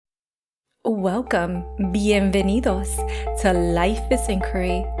Welcome, bienvenidos to Life is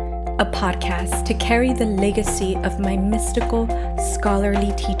Inquiry, a podcast to carry the legacy of my mystical,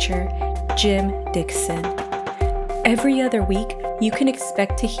 scholarly teacher, Jim Dixon. Every other week, you can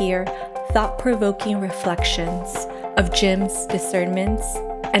expect to hear thought-provoking reflections of Jim's discernments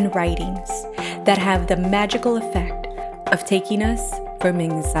and writings that have the magical effect of taking us from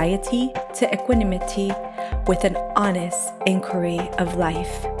anxiety to equanimity with an honest inquiry of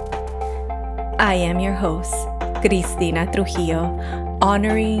life. I am your host, Cristina Trujillo,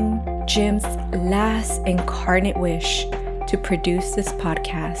 honoring Jim's last incarnate wish to produce this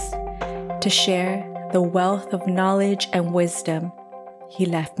podcast, to share the wealth of knowledge and wisdom he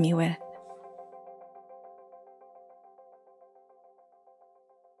left me with.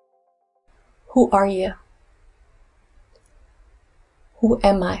 Who are you? Who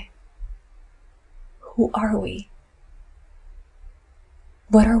am I? Who are we?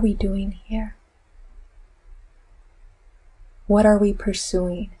 What are we doing here? What are we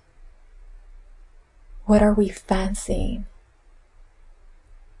pursuing? What are we fancying?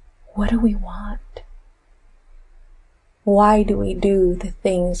 What do we want? Why do we do the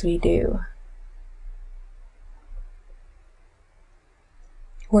things we do?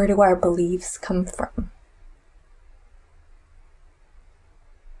 Where do our beliefs come from?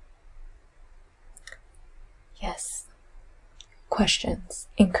 Yes, questions,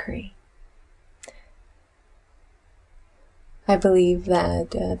 inquiry. I believe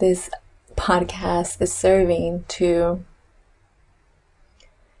that this podcast is serving to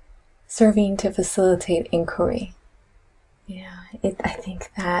facilitate inquiry. I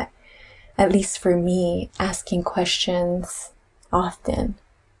think that, at least for me, asking questions often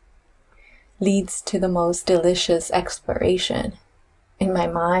leads to the most delicious exploration in my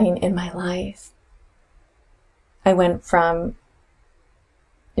mind, in my life. I went from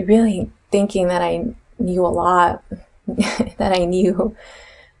really thinking that I knew a lot, that I knew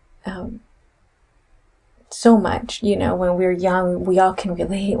so much. When we're young, we all can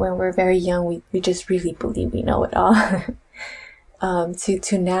relate. When we're very young, we just really believe we know it all.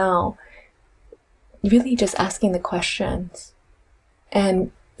 To now, really just asking the questions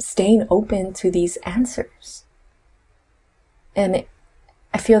and staying open to these answers. And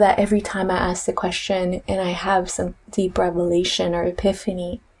I feel that every time I ask the question and I have some deep revelation or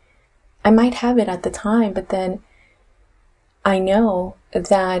epiphany, I might have it at the time, but then I know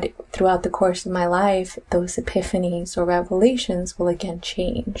that throughout the course of my life, those epiphanies or revelations will again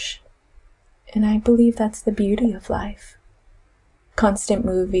change. And I believe that's the beauty of life. Constant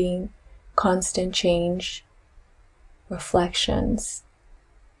moving, constant change, reflections.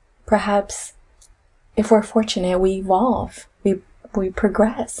 Perhaps, if we're fortunate, we evolve, we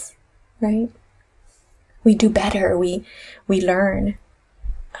progress, right? We do better, we learn.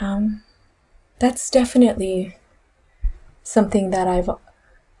 That's definitely something that I've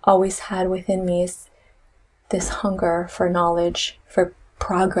always had within me, is this hunger for knowledge, for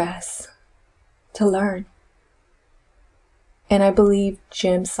progress, to learn. And I believe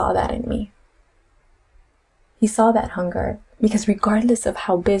Jim saw that in me. He saw that hunger, because regardless of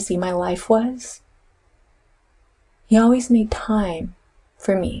how busy my life was, he always made time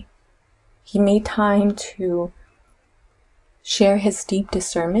for me. He made time to share his deep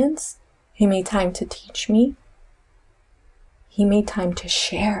discernments. He made time to teach me. He made time to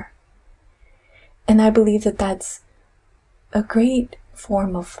share. And I believe that that's a great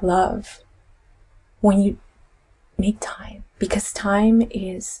form of love when you make time, because time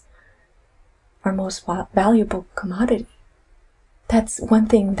is our most valuable commodity. That's one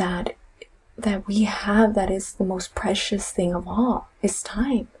thing that we have that is the most precious thing of all, is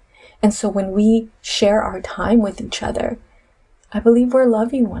time. And so when we share our time with each other, I believe we're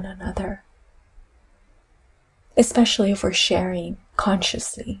loving one another. Especially if we're sharing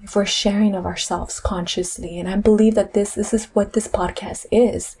consciously, if we're sharing of ourselves consciously. And I believe that this is what this podcast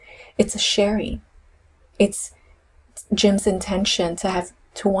is. It's a sharing. It's Jim's intention to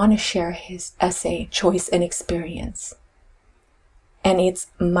want to share his essay, Choice and Experience. And it's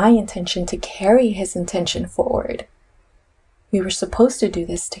my intention to carry his intention forward. We were supposed to do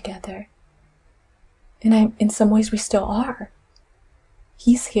this together. And in some ways we still are.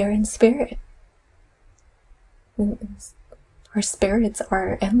 He's here in spirit. Our spirits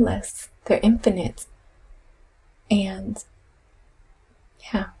are endless. They're infinite. And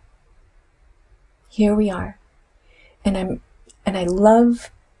here we are. And I love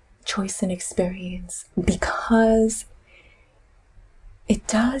Choice and Experience because it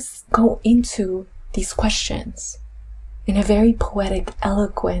does go into these questions in a very poetic,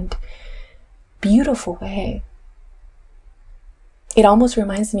 eloquent, beautiful way. it almost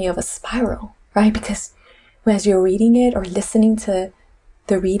reminds me of a spiral, right? Because as you're reading it or listening to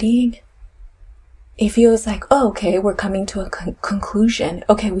the reading, it feels like, oh, okay, we're coming to a conclusion.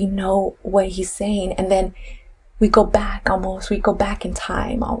 Okay, we know what he's saying. And then we go back in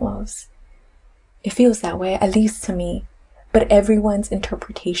time almost. It feels that way, at least to me. But everyone's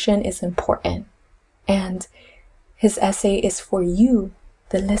interpretation is important. And his essay is for you,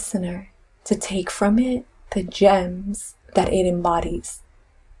 the listener, to take from it the gems that it embodies.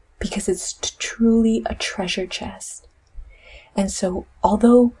 Because it's truly a treasure chest. And so,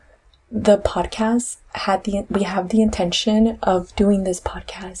 although the podcast we have the intention of doing this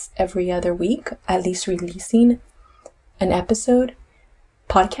podcast every other week, at least releasing an episode,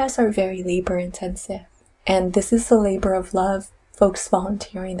 podcasts are very labor intensive. And this is the labor of love, folks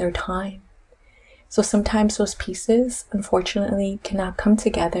volunteering their time. So sometimes those pieces, unfortunately, cannot come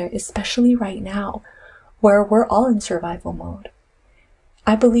together, especially right now, where we're all in survival mode.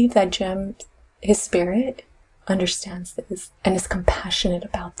 I believe that Jem, his spirit, understands this and is compassionate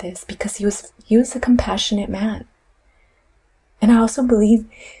about this because he was a compassionate man. And I also believe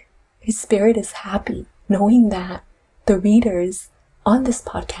his spirit is happy knowing that the readers on this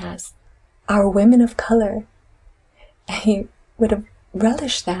podcast are women of color. And he would have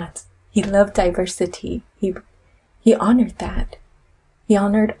relished that. He loved diversity. He honored that. He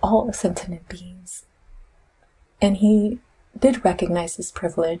honored all sentient beings. And he did recognize his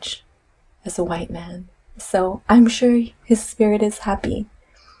privilege as a white man. So I'm sure his spirit is happy.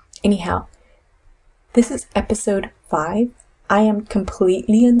 Anyhow, this is episode 5. I am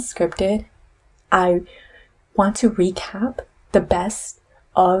completely unscripted. I want to recap the best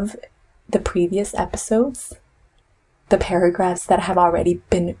of the previous episodes, the paragraphs that have already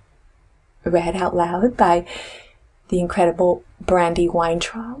been read out loud by the incredible Brandy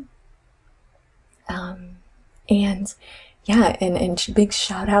Weintraub. And big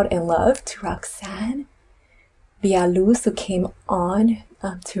shout out and love to Roxanne Villaluz, who came on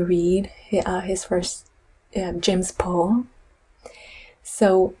to read his first Jem's poem.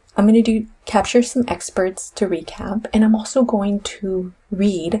 So I'm going to capture some excerpts to recap, and I'm also going to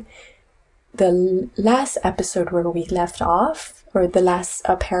read the last episode where we left off, or the last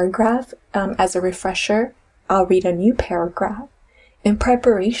paragraph as a refresher. I'll read a new paragraph in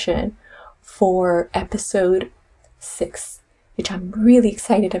preparation for episode 6, which I'm really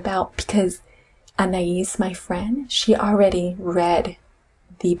excited about because Anais, my friend, she already read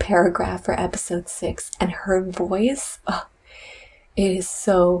the paragraph for episode 6, and her voice, it is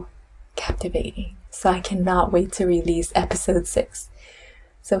so captivating. So I cannot wait to release episode 6.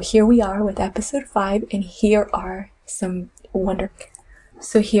 So here we are with episode 5, and here are some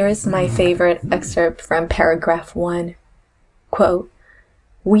So here is my favorite excerpt from paragraph 1. Quote,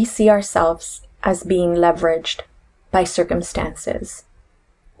 "We see ourselves as being leveraged by circumstances,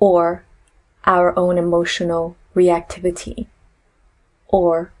 or our own emotional reactivity,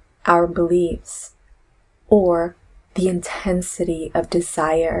 or our beliefs, or the intensity of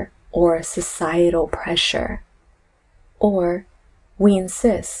desire or societal pressure, or we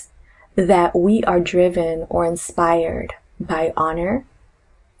insist that we are driven or inspired by honor,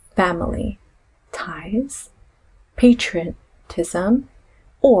 family, ties, patriotism,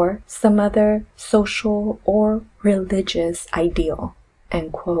 or some other social or religious ideal."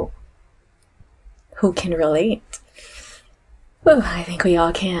 End quote. Who can relate? Well, I think we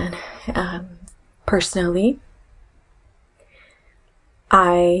all can. Personally,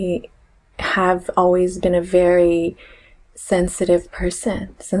 I have always been a very sensitive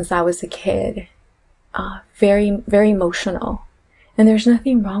person since I was a kid. Very, very emotional. And there's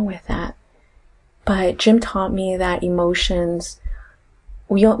nothing wrong with that. But Jem taught me that emotions,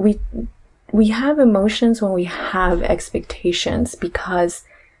 we have emotions when we have expectations, because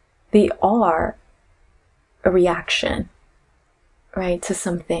they are a reaction, right, to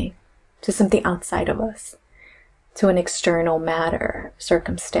something outside of us, to an external matter,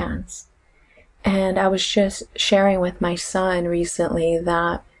 circumstance. And I was just sharing with my son recently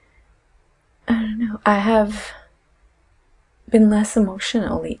that, I have been less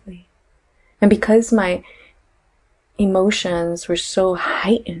emotional lately. And because my emotions were so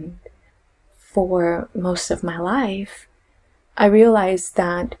heightened for most of my life, I realized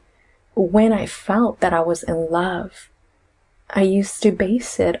that when I felt that I was in love, I used to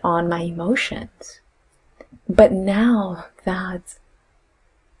base it on my emotions. But now that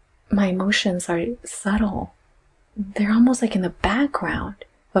my emotions are subtle, they're almost like in the background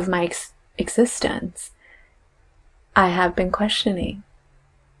of my existence, I have been questioning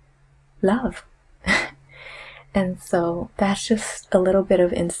love. And so that's just a little bit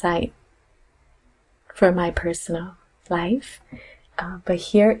of insight for my personal life. But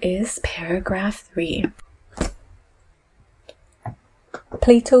here is paragraph 3.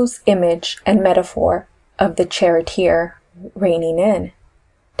 Plato's image and metaphor of the charioteer reining in,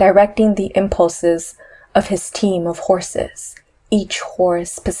 directing the impulses of his team of horses, each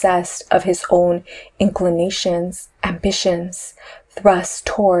horse possessed of his own inclinations, ambitions, thrust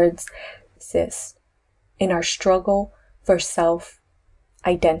towards this in our struggle for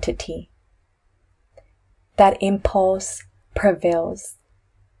self-identity. That impulse prevails.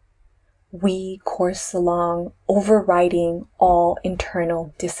 We course along, overriding all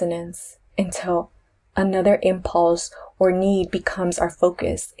internal dissonance until another impulse or need becomes our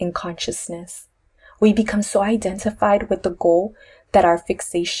focus in consciousness. We become so identified with the goal that our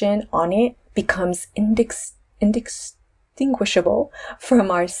fixation on it becomes indistinguishable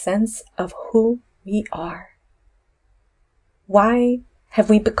from our sense of who we are. Why have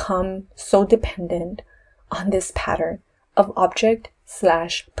we become so dependent on this pattern of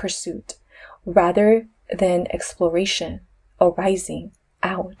object/pursuit rather than exploration arising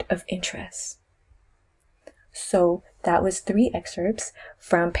out of interest? So that was 3 excerpts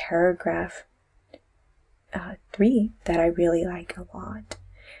from paragraph 3 that I really like a lot.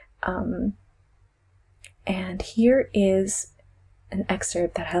 And here is an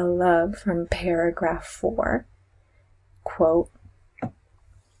excerpt that I love from paragraph 4. Quote,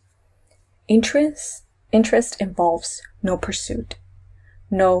 Interest involves no pursuit,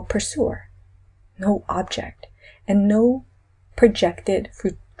 no pursuer, no object, and no projected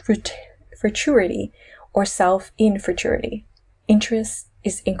futurity or self-in-futurity. Interest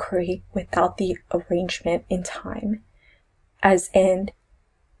is inquiry without the arrangement in time as end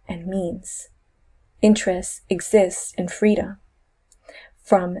and means. Interest exists in freedom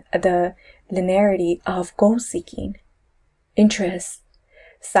from the linearity of goal-seeking. Interest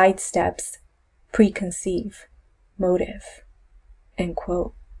sidesteps preconceived motive. End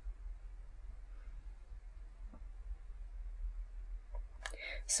quote.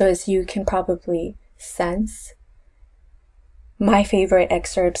 So as you can probably sense, my favorite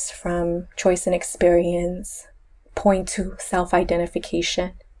excerpts from Choice and Experience point to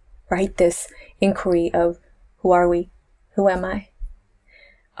self-identification, right? This inquiry of who are we? Who am I?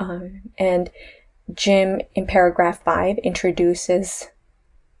 And Jim in paragraph 5 introduces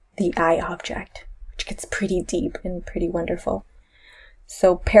the I object, which gets pretty deep and pretty wonderful.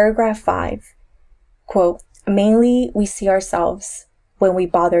 So paragraph 5, quote, mainly we see ourselves when we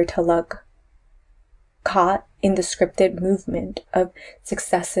bother to look, caught in the scripted movement of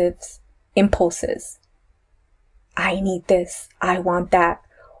successive impulses. I need this. I want that.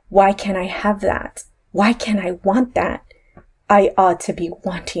 Why can't I have that? Why can't I want that? I ought to be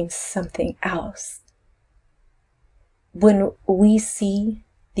wanting something else. When we see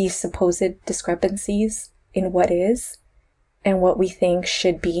these supposed discrepancies in what is and what we think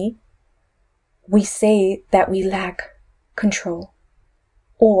should be, we say that we lack control,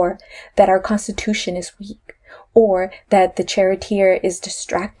 or that our constitution is weak, or that the charioteer is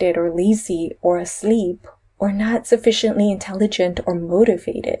distracted or lazy or asleep or not sufficiently intelligent or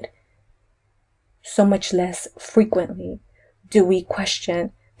motivated. So much less frequently do we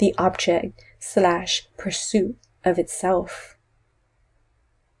question the object/pursuit of itself.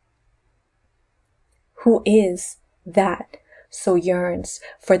 Who is that so yearns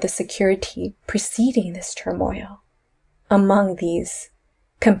for the security preceding this turmoil among these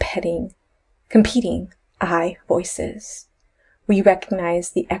competing I voices? We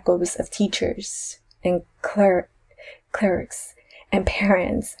recognize the echoes of teachers and clerics and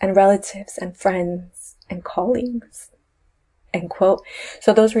parents and relatives and friends and colleagues. End quote.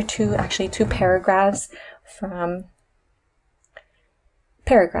 So those were two paragraphs from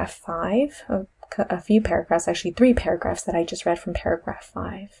paragraph 5, a few paragraphs, actually 3 paragraphs that I just read from paragraph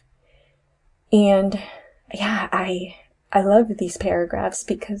 5. And yeah, I love these paragraphs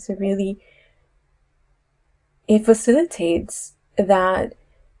because it facilitates that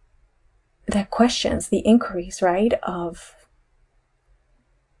questions, the inquiries, right, of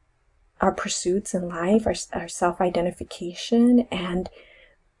our pursuits in life, our self-identification. And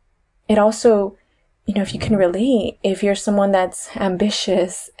it also, if you can relate, if you're someone that's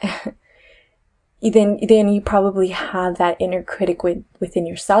ambitious, then you probably have that inner critic within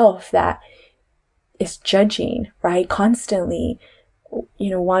yourself that is judging, right? Constantly,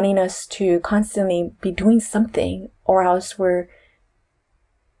 wanting us to constantly be doing something, or else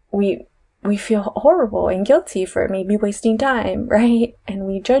we feel horrible and guilty for maybe wasting time, right? And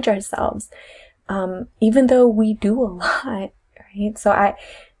we judge ourselves, even though we do a lot, right? So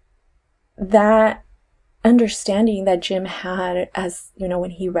that understanding that Jim had, as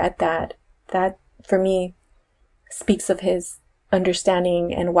when he read that for me speaks of his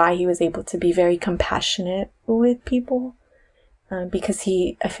understanding and why he was able to be very compassionate with people, because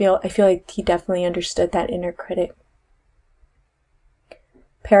I feel like he definitely understood that inner critic.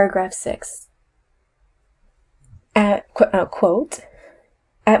 Paragraph 6. Quote,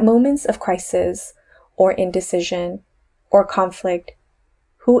 "At moments of crisis or indecision or conflict,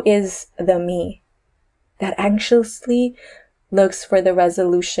 who is the me that anxiously looks for the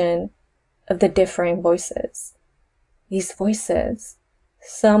resolution of the differing voices? These voices,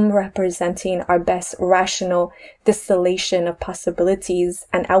 some representing our best rational distillation of possibilities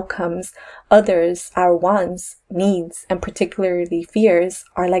and outcomes, others our wants, needs, and particularly fears,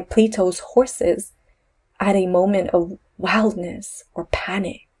 are like Plato's horses at a moment of wildness or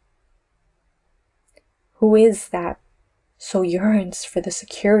panic. Who is that so yearns for the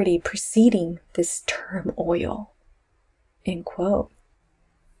security preceding this turmoil?" End quote.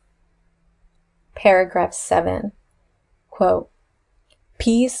 Paragraph 7. Quote,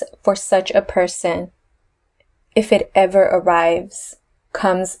 "Peace for such a person, if it ever arrives,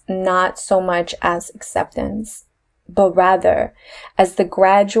 comes not so much as acceptance, but rather as the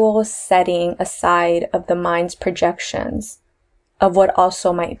gradual setting aside of the mind's projections of what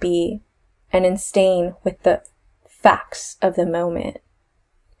also might be, and in staying with the facts of the moment."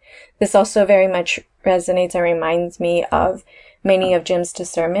 This also very much resonates and reminds me of many of Jim's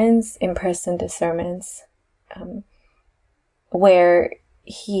discernments, in-person discernments, where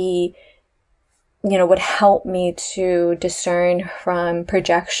he, would help me to discern from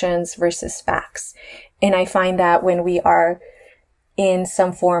projections versus facts. And I find that when we are in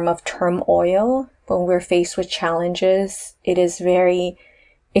some form of turmoil, when we're faced with challenges, it's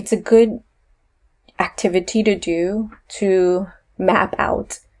a good activity to do to map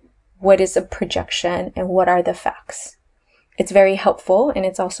out what is a projection and what are the facts. It's very helpful and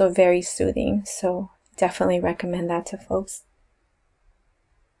it's also very soothing. So definitely recommend that to folks.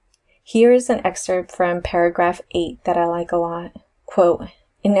 Here is an excerpt from paragraph 8 that I like a lot. Quote,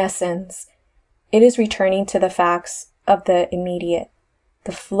 "In essence, it is returning to the facts of the immediate,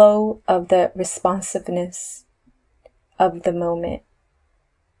 the flow of the responsiveness of the moment,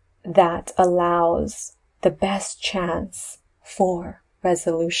 that allows the best chance for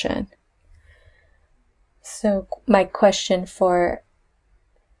resolution." So my question for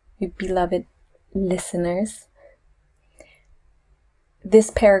you beloved listeners,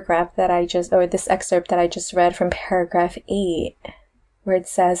 this excerpt that I just read from paragraph 8, where it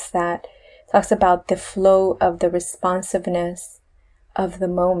says that, talks about the flow of the responsiveness of the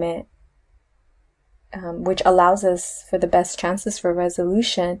moment, which allows us for the best chances for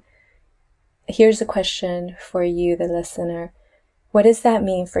resolution. Here's a question for you, the listener. What does that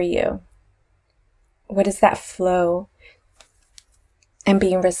mean for you? What is that flow? And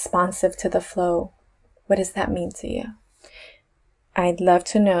being responsive to the flow, what does that mean to you? I'd love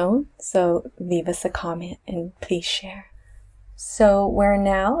to know, so leave us a comment and please share. So we're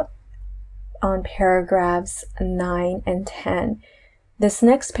now on paragraphs 9 and 10. This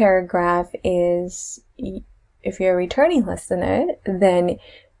next paragraph is, if you're a returning listener, then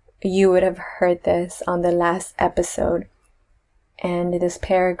you would have heard this on the last episode. And this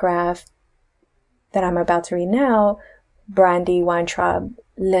paragraph that I'm about to read now, Brandy Weintraub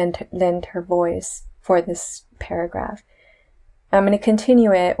lent her voice for this paragraph. I'm going to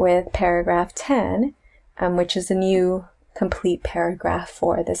continue it with paragraph 10, which is a new complete paragraph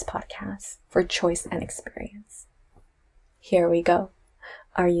for this podcast, for choice and experience. Here we go.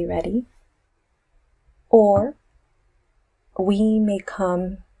 Are you ready? Or we may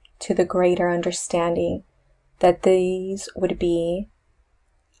come to the greater understanding that these would be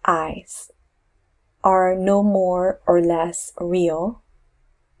I's are no more or less real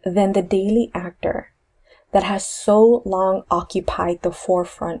than the daily actor that has so long occupied the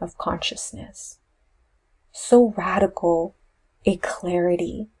forefront of consciousness. So radical a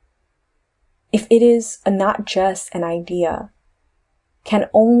clarity, if it is not just an idea, can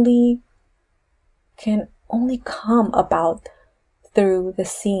only come about through the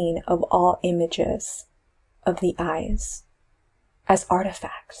seeing of all images of the eyes as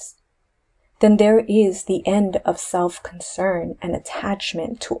artifacts. Then there is the end of self-concern and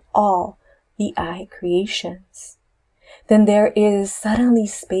attachment to all the eye creations. Then there is suddenly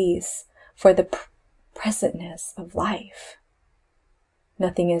space for the presentness of life.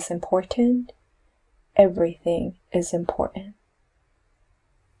 Nothing is important. Everything is important.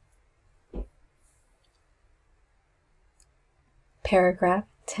 Paragraph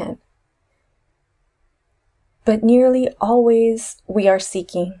 10. But nearly always we are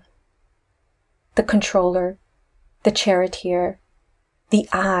seeking the controller, the charioteer, the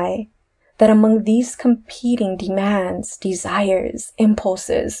I, that among these competing demands, desires,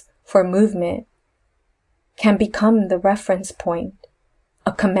 impulses for movement can become the reference point,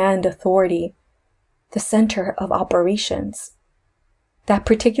 a command authority, the center of operations. That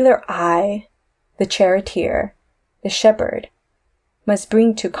particular I, the charioteer, the shepherd, must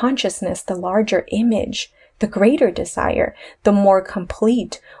bring to consciousness the larger image, the greater desire, the more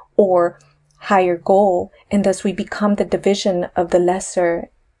complete or higher goal, and thus we become the division of the lesser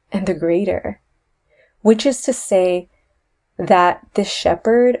and the greater, which is to say that this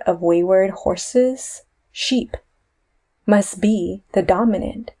shepherd of wayward horses, sheep, must be the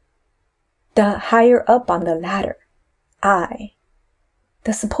dominant, the higher up on the ladder, I,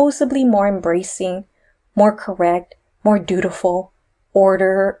 the supposedly more embracing, more correct, more dutiful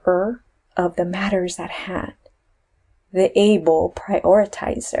orderer of the matters at hand, the able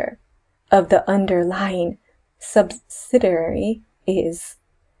prioritizer of the underlying subsidiary is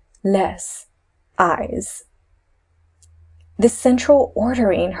less eyes. This central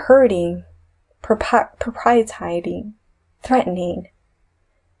ordering, herding, proprietizing, threatening,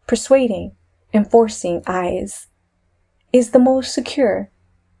 persuading, enforcing eyes is the most secure,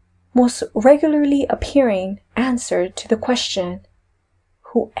 most regularly appearing answer to the question,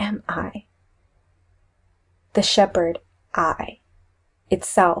 who am I? The shepherd I,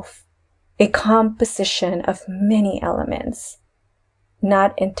 itself, a composition of many elements,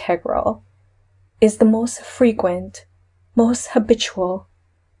 not integral, is the most frequent, most habitual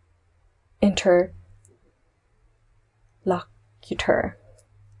interlocutor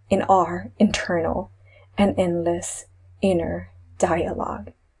in our internal and endless inner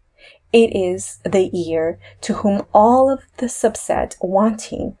dialogue. It is the ear to whom all of the subset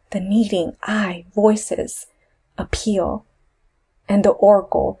wanting, the needing I voices appeal, and the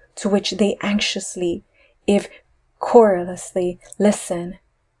oracle to which they anxiously, if querulously, listen.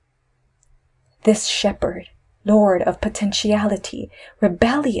 This shepherd, lord of potentiality,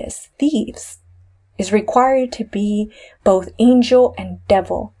 rebellious thieves, is required to be both angel and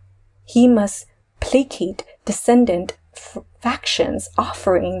devil. He must placate descendant factions,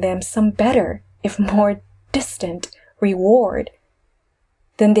 offering them some better, if more distant, reward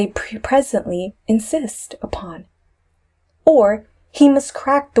than they presently insist upon. Or he must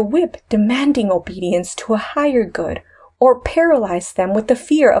crack the whip demanding obedience to a higher good, or paralyze them with the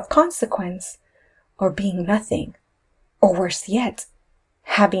fear of consequence, or being nothing, or worse yet,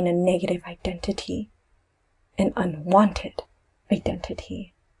 having a negative identity, an unwanted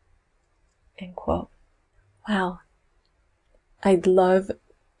identity. End quote. Wow. I'd love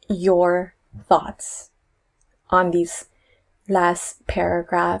your thoughts on these latest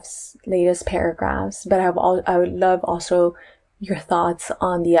paragraphs, but I would love also your thoughts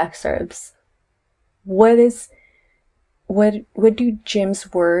on the excerpts. What do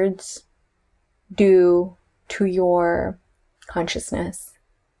Jim's words do to your consciousness?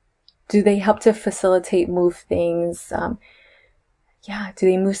 Do they help to facilitate, move things? Do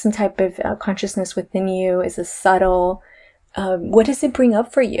they move some type of consciousness within you? Is it subtle? What does it bring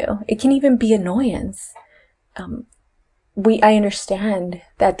up for you? It can even be annoyance. I understand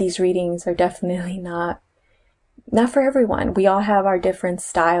that these readings are definitely not for everyone. We all have our different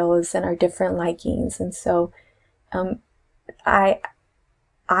styles and our different likings. And so, I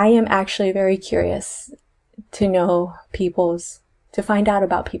am actually very curious to find out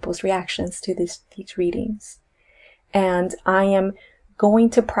about people's reactions to these readings. And I am going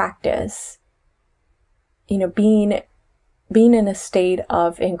to practice, being in a state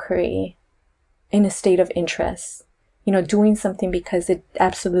of inquiry, in a state of interest, doing something because it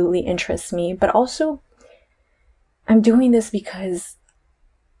absolutely interests me, but also I'm doing this because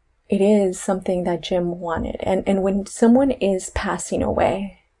it is something that Jim wanted. And when someone is passing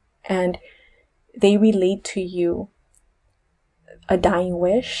away and they relate to you a dying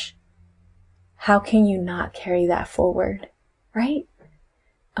wish, how can you not carry that forward, right?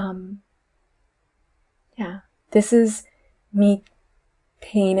 This is me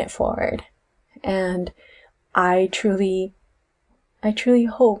paying it forward. And I truly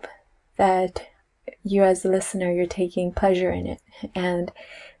hope that you as a listener, you're taking pleasure in it and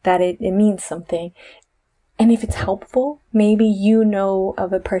that it means something. And if it's helpful, maybe you know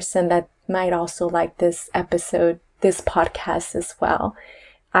of a person that might also like this episode, this podcast as well.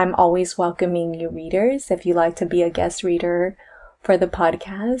 I'm always welcoming new readers. If you'd like to be a guest reader for the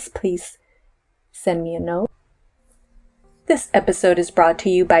podcast, please send me a note. This episode is brought to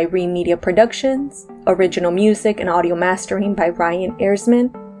you by Reem Media Productions, original music and audio mastering by Ryan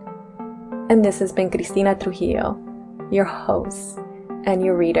Ersman. And this has been Cristina Trujillo, your host and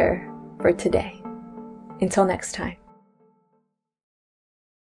your reader for today. Until next time.